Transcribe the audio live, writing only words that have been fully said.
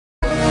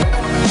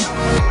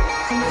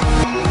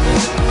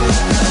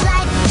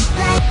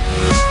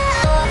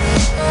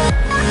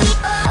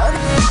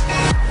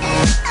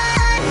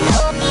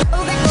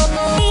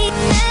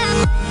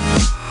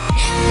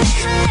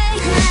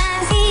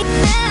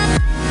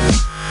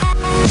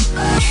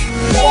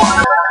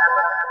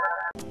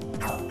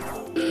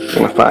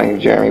to find you,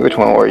 Jeremy. Which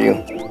one were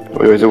you?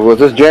 Was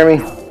this Jeremy?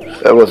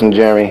 That wasn't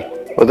Jeremy.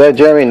 Was that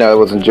Jeremy? No, it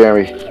wasn't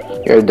Jeremy.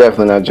 You're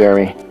definitely not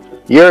Jeremy.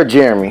 You're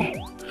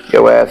Jeremy.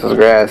 Your ass is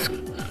grass.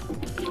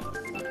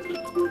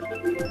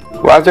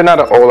 Why is there not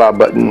an Hola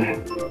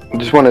button? I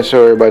just want to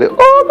show everybody.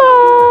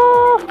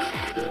 Hola!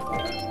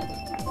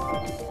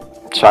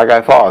 Shy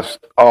Guy Falls.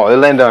 Oh, it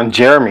landed on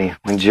Jeremy.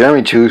 When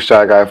Jeremy chooses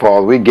Shy Guy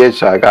Falls, we get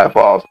Shy Guy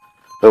Falls.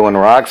 But when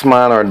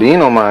Roxmon or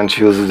Dinomon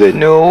chooses it,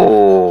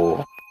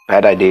 no.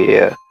 Bad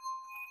idea.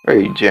 Where are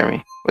you,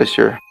 Jeremy? What's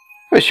your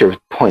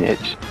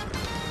pointage?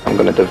 I'm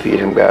gonna defeat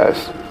him,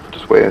 guys.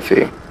 Just wait and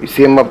see. You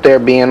see him up there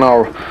being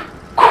all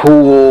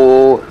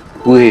cool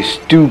with his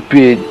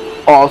stupid,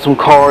 awesome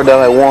car that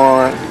I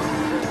want.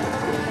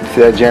 You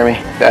see that, Jeremy?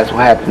 That's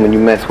what happens when you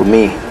mess with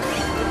me.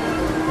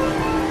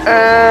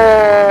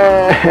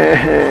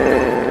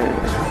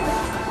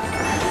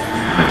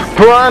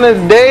 Piranha's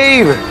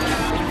Dave!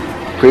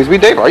 Please be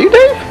Dave. Are you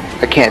Dave?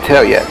 I can't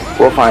tell yet.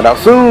 We'll find out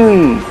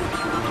soon.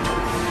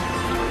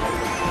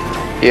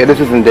 Yeah, this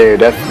isn't Dave.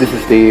 This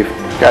is Steve.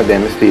 God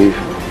damn it, Steve.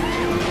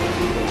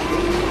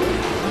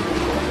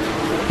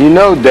 You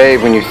know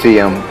Dave when you see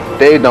him.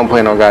 Dave don't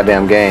play no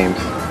goddamn games.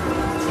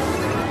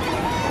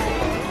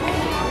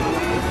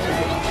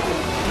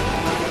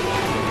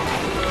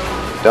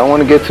 Don't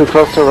want to get too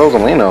close to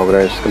Rosalina over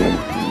there. She's gonna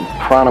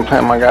piranha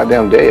plant my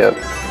goddamn day up.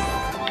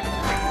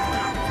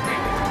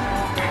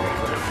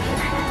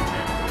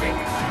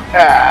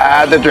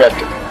 Ah, the drift.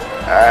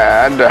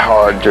 Ah, the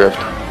hard drift.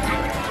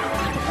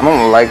 I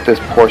don't like this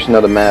portion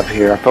of the map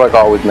here. I feel like I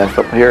always mess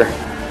up here.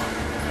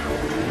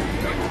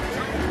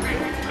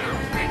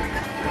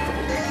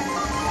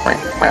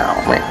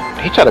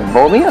 He tried to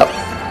blow me up.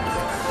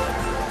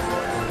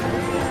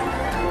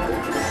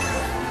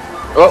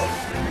 Oh,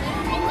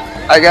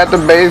 I got the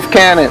base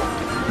cannon.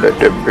 Let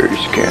the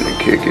base cannon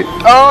kick it.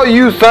 Oh,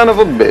 you son of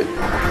a bitch.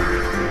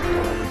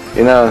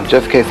 You know,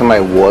 just in case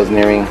somebody was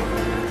near me,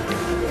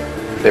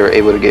 they were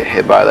able to get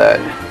hit by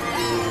that.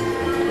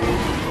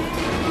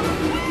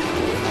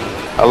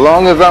 As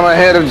long as I'm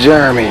ahead of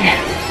Jeremy.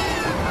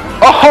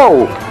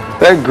 Oh,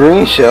 that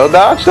green shell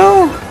dodge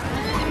though?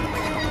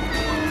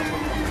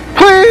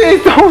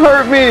 Please don't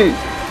hurt me.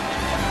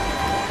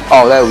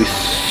 Oh, that would be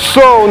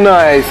so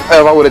nice if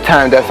I would have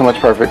timed that so much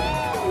perfectly.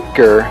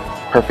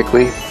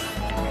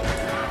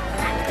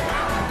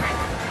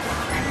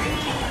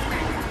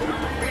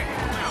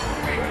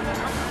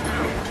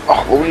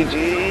 Oh,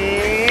 Luigi.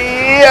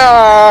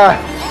 Yeah.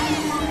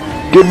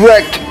 Get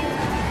wrecked.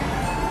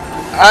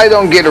 I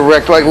don't get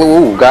wrecked like,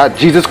 ooh, God,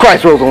 Jesus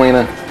Christ,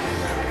 Rosalina.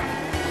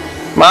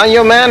 Mind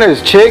your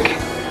manners, chick.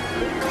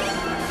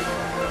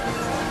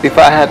 If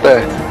I had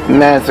to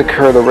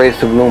massacre the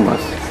race of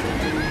Lumas.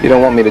 You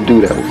don't want me to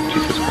do that,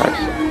 Jesus Christ.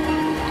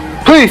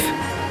 Please,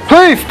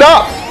 please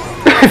stop.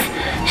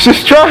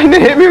 She's trying to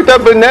hit me with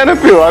that banana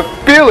peel. I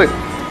feel it.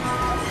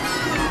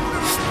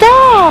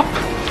 Stop.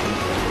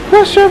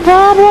 What's your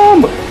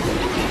problem?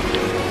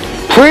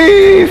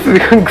 Please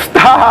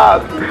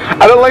stop!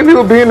 I don't like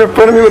people being in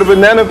front of me with a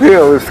banana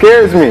peel. It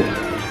scares me.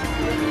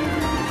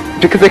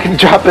 Because they can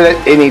drop it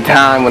at any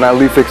time when I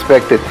least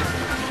expect it.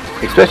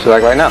 Especially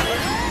like right now.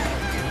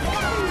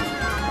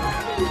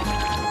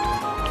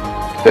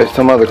 There's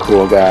some other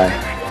cool guy.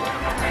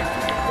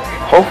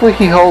 Hopefully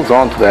he holds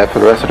on to that for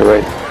the rest of the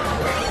race.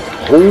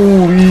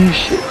 Holy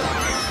shit.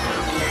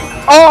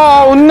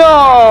 Oh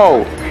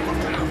no!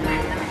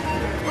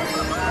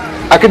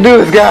 I can do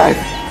this, guys.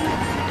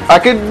 I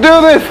can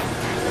do this!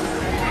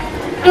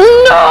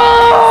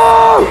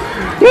 No!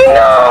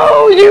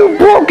 No! You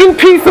broken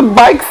piece of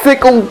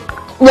bicycle!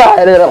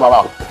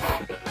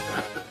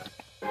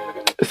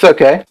 It's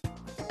okay.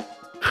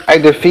 I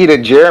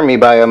defeated Jeremy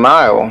by a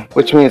mile,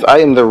 which means I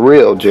am the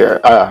real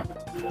I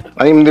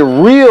am the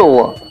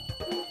real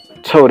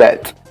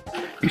Toadette.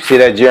 You see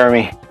that,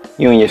 Jeremy?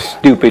 You and your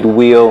stupid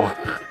wheel.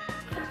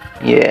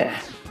 Yeah,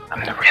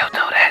 I'm the real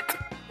Toadette.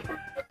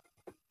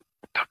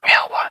 The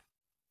real one.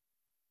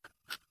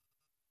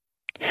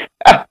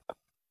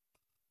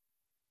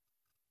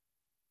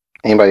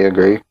 Anybody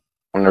agree?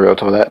 I'm the real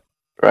Toadette,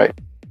 right?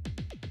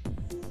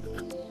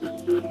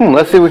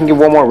 Let's see if we can get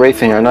one more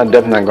race in here. I'm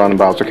definitely not going to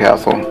Bowser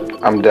Castle.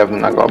 I'm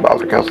definitely not going to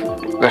Bowser Castle.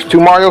 There's 2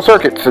 Mario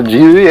circuits, a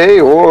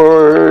GBA,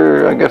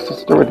 or I guess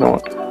it's the original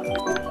one.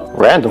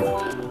 Random.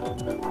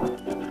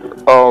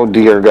 Oh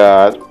dear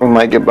God, we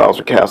might get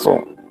Bowser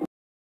Castle.